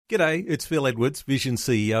G'day, it's Phil Edwards, Vision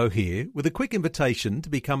CEO here, with a quick invitation to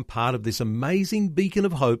become part of this amazing beacon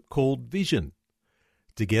of hope called Vision.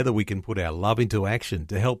 Together we can put our love into action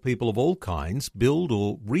to help people of all kinds build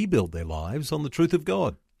or rebuild their lives on the truth of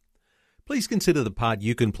God. Please consider the part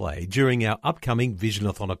you can play during our upcoming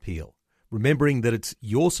Visionathon appeal, remembering that it's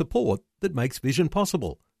your support that makes Vision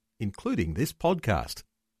possible, including this podcast.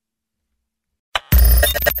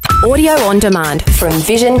 Audio on demand from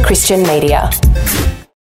Vision Christian Media.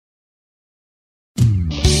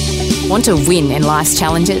 Want to win in life's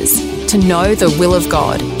challenges? To know the will of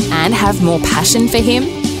God and have more passion for Him?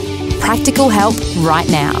 Practical help right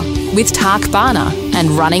now with Tak Bhana and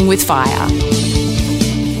Running with Fire.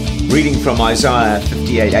 Reading from Isaiah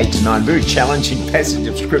 58, 8-9, very challenging passage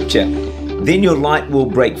of Scripture. Then your light will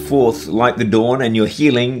break forth like the dawn, and your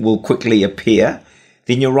healing will quickly appear.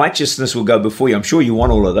 Then your righteousness will go before you. I'm sure you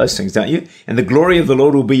want all of those things, don't you? And the glory of the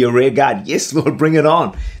Lord will be your rear guard. Yes, Lord, bring it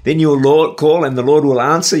on. Then your Lord call, and the Lord will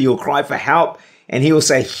answer. You'll cry for help, and He will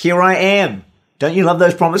say, here I am. Don't you love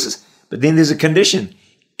those promises? But then there's a condition.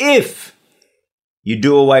 If you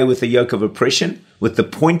do away with the yoke of oppression, with the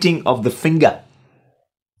pointing of the finger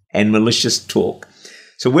and malicious talk.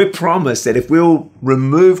 So we're promised that if we'll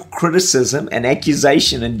remove criticism and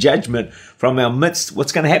accusation and judgment from our midst,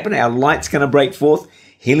 what's going to happen? Our light's going to break forth.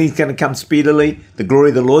 Healing's going to come speedily. The glory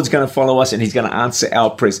of the Lord's going to follow us, and He's going to answer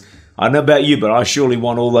our prayers. I don't know about you, but I surely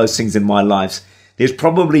want all those things in my life. There's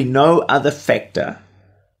probably no other factor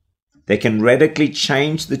that can radically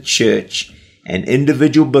change the church and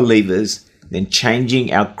individual believers than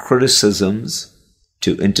changing our criticisms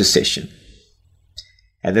to intercession.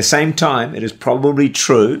 At the same time, it is probably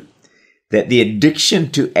true that the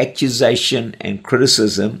addiction to accusation and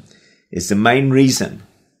criticism is the main reason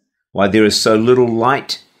why there is so little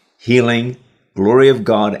light, healing, glory of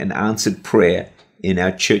God, and answered prayer in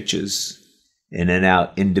our churches and in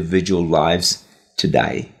our individual lives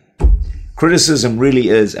today. Criticism really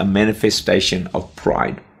is a manifestation of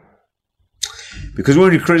pride. Because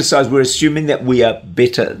when we criticize, we're assuming that we are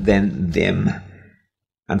better than them.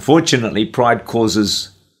 Unfortunately, pride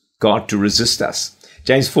causes God to resist us.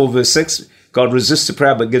 James 4 verse 6, God resists the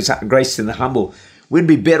proud but gives grace to the humble. We'd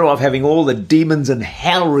be better off having all the demons in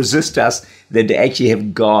hell resist us than to actually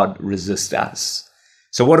have God resist us.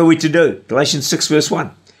 So what are we to do? Galatians 6 verse 1.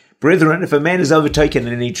 Brethren, if a man is overtaken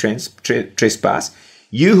in any trespass,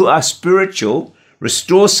 you who are spiritual,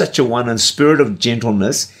 restore such a one in spirit of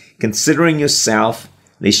gentleness, considering yourself,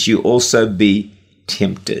 lest you also be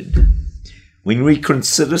tempted. When we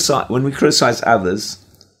criticize others,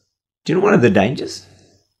 do you know one of the dangers?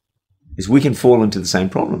 Is we can fall into the same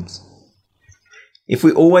problems. If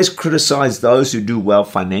we always criticize those who do well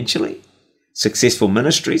financially, successful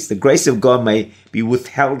ministries, the grace of God may be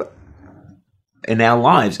withheld in our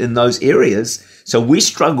lives in those areas. So we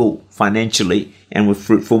struggle financially and with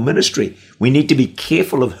fruitful ministry. We need to be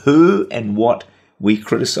careful of who and what we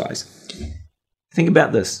criticize. Think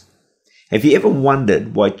about this. Have you ever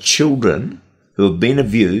wondered why children who have been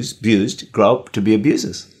abused grow up to be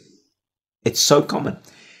abusers? It's so common.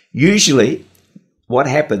 Usually, what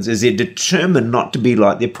happens is they're determined not to be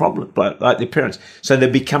like their parents. So they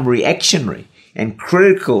become reactionary and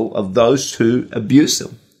critical of those who abuse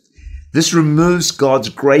them. This removes God's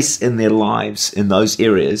grace in their lives in those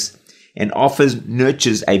areas and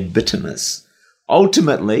nurtures a bitterness.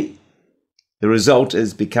 Ultimately, the result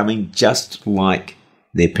is becoming just like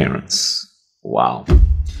their parents. Wow.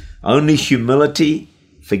 Only humility,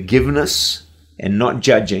 forgiveness, and not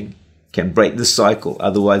judging can break the cycle.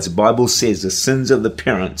 Otherwise, the Bible says the sins of the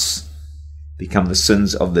parents become the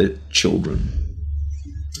sins of the children.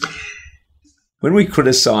 When we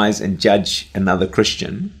criticize and judge another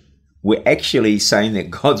Christian, we're actually saying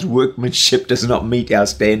that God's workmanship does not meet our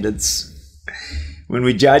standards. When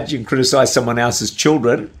we judge and criticize someone else's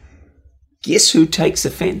children, guess who takes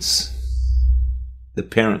offense? The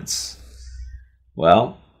parents.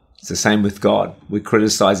 Well, it's the same with God. We're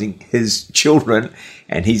criticizing His children,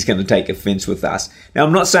 and He's going to take offense with us. Now,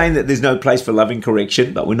 I'm not saying that there's no place for loving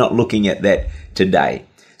correction, but we're not looking at that today.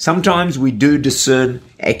 Sometimes we do discern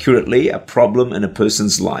accurately a problem in a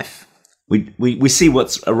person's life. We see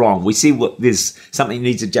what's wrong. We see what there's something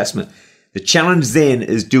needs adjustment. The challenge then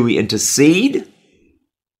is, do we intercede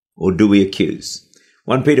or do we accuse?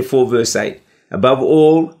 1 Peter 4 verse 8, above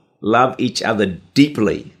all, love each other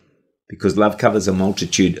deeply, because love covers a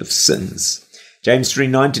multitude of sins. James 3,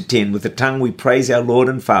 9-10, with the tongue we praise our Lord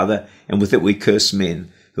and Father, and with it we curse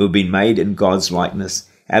men who have been made in God's likeness.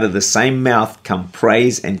 Out of the same mouth come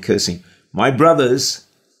praise and cursing. My brothers,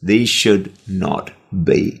 these should not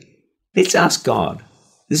be. Let's ask God.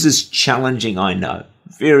 This is challenging, I know,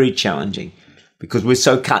 very challenging. because we're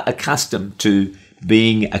so accustomed to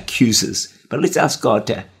being accusers. But let's ask God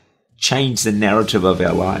to change the narrative of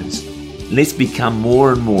our lives. Let's become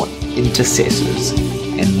more and more intercessors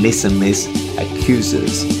and less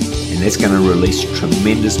accusers. And that's going to release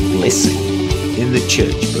tremendous blessing in the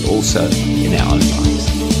church, but also in our own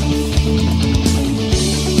lives.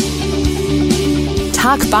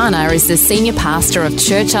 Tak Bana is the Senior Pastor of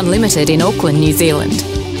Church Unlimited in Auckland, New Zealand.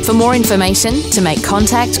 For more information, to make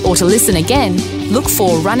contact or to listen again, look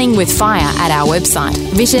for Running with Fire at our website,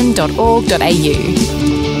 vision.org.au.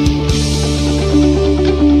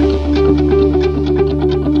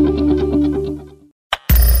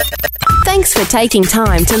 Thanks for taking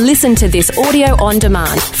time to listen to this audio on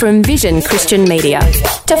demand from Vision Christian Media.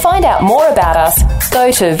 To find out more about us,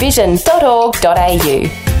 go to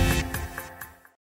vision.org.au.